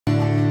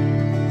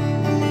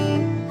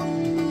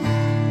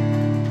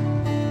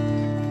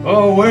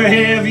Oh, where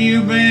have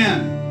you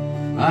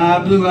been, my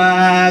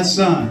blue-eyed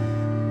son?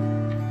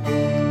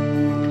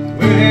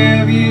 Where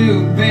have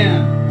you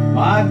been,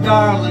 my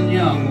darling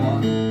young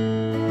one?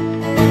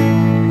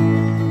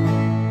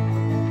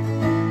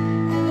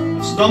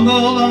 I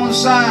stumbled on the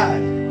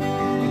side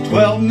of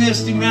 12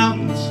 misty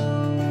mountains.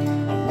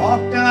 I've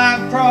walked and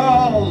I've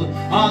crawled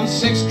on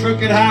 6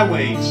 crooked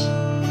highways.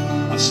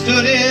 I've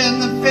stood in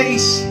the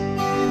face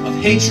of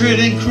hatred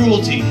and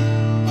cruelty.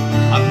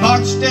 I've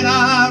marched and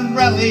I've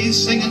rallied,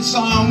 singing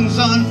songs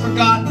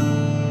unforgotten.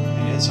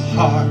 And it's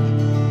hard,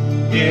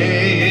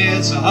 yeah,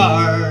 it's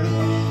hard.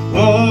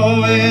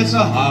 Oh, it's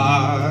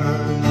hard.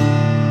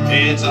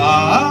 It's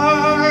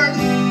hard.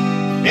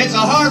 It's a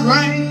hard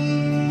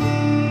rain's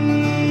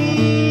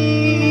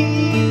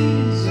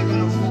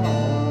gonna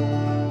fall.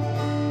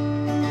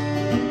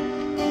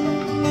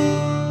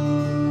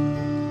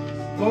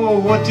 Oh,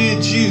 what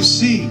did you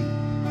see,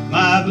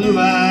 my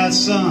blue-eyed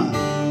son?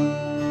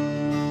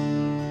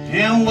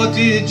 And what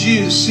did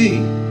you see,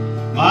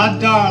 my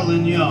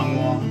darling young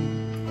one?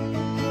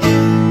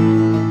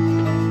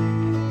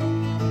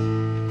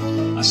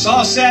 I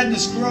saw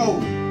sadness grow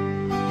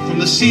from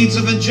the seeds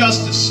of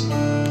injustice.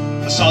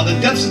 I saw the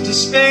depths of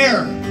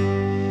despair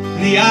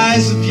in the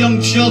eyes of young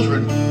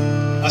children.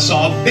 I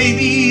saw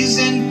babies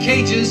in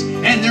cages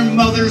and their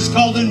mothers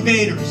called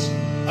invaders.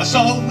 I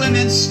saw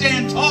women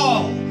stand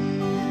tall,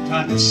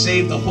 trying to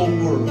save the whole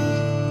world.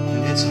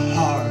 And it's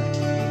hard.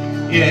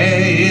 Yeah,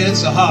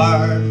 it's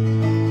hard.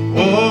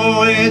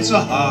 Oh, it's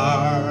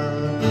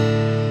hard.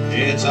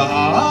 It's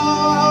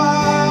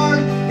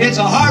hard. It's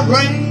a hard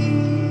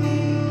rain's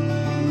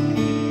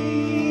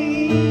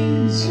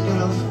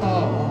gonna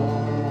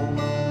fall.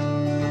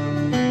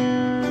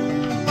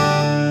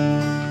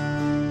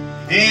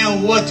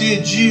 And what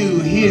did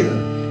you hear,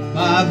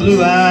 my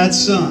blue-eyed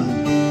son?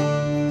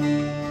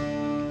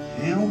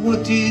 And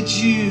what did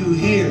you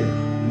hear,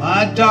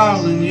 my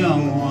darling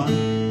young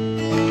one?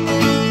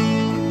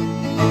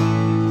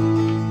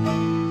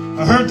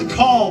 I heard the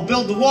call,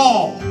 build the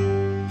wall,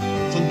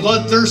 for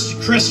bloodthirsty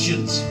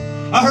Christians.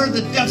 I heard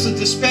the depths of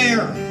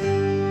despair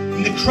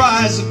and the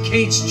cries of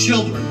caged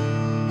children.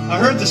 I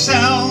heard the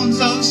sounds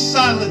of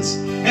silence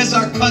as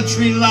our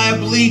country lay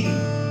bleeding.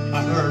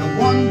 I heard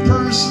one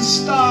person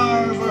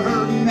starve. I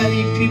heard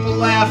many people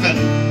laughing.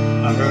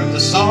 I heard the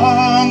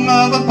song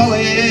of a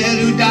poet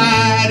who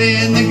died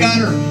in the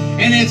gutter.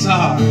 And it's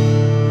hard.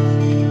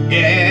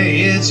 Yeah,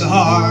 it's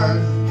hard.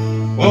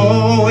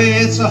 Oh,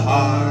 it's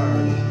hard.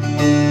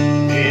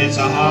 It's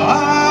a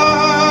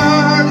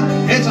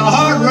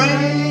hard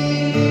rain's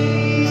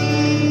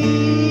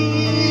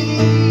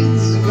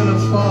gonna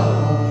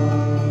fall.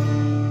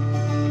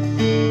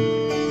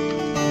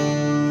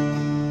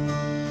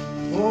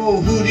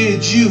 Oh, who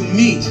did you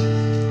meet,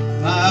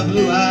 my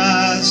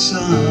blue-eyed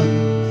son?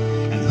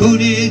 And who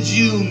did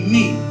you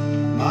meet,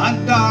 my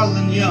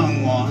darling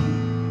young one?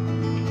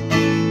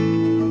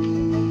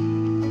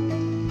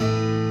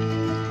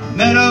 I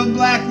met a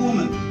black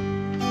woman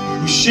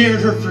who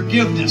shared her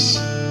forgiveness.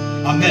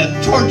 I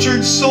met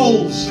tortured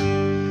souls,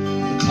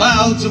 the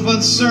clouds of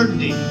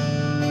uncertainty. I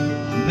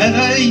met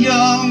a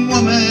young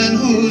woman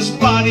whose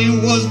body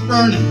was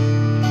burning.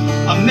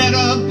 I met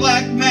a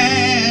black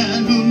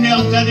man who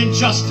knelt at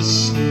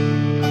injustice.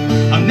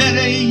 I met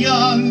a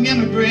young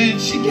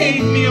immigrant, she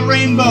gave me a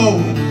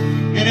rainbow.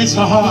 And it's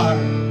hard,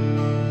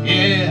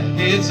 yeah,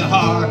 it's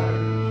hard.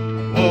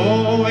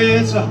 Oh,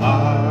 it's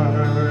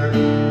hard.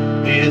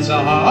 It's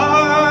a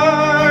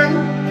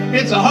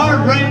hard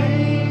rain.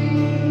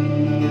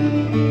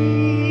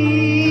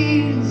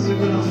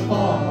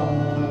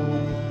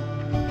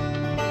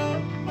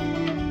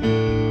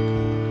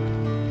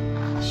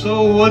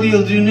 So what do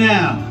you do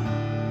now,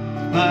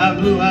 my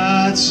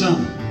blue-eyed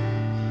son?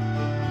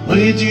 What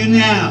do you do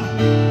now,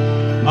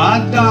 my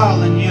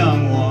darling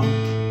young one?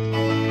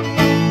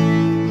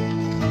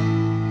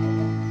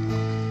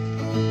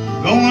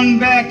 Going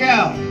back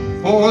out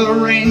before the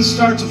rain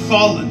starts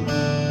a-falling,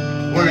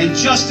 where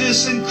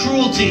injustice and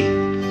cruelty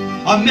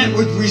are met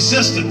with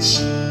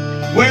resistance,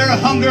 where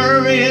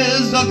hunger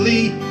is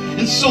ugly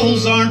and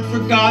souls aren't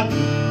forgotten,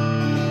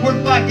 where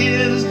black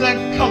is the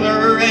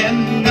color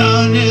and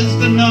none is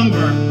the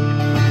number,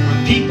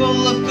 where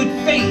people of good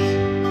faith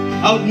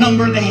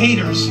outnumber the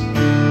haters.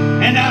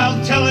 And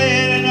I'll tell it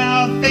and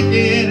I'll think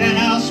it and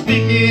I'll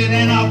speak it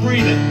and I'll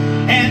breathe it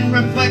and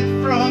reflect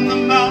from the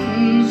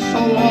mountains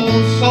so all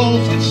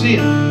souls can see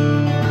it.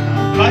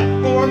 I'll fight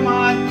for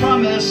my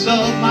promise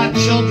of my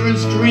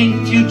children's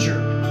dream future.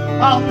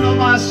 I'll know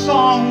my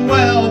song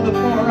well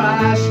before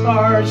I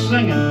start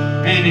singing.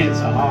 And it's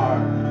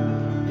hard.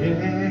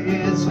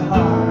 Yeah, it's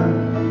hard.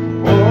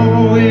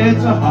 Oh,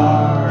 it's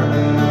hard.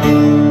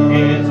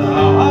 It's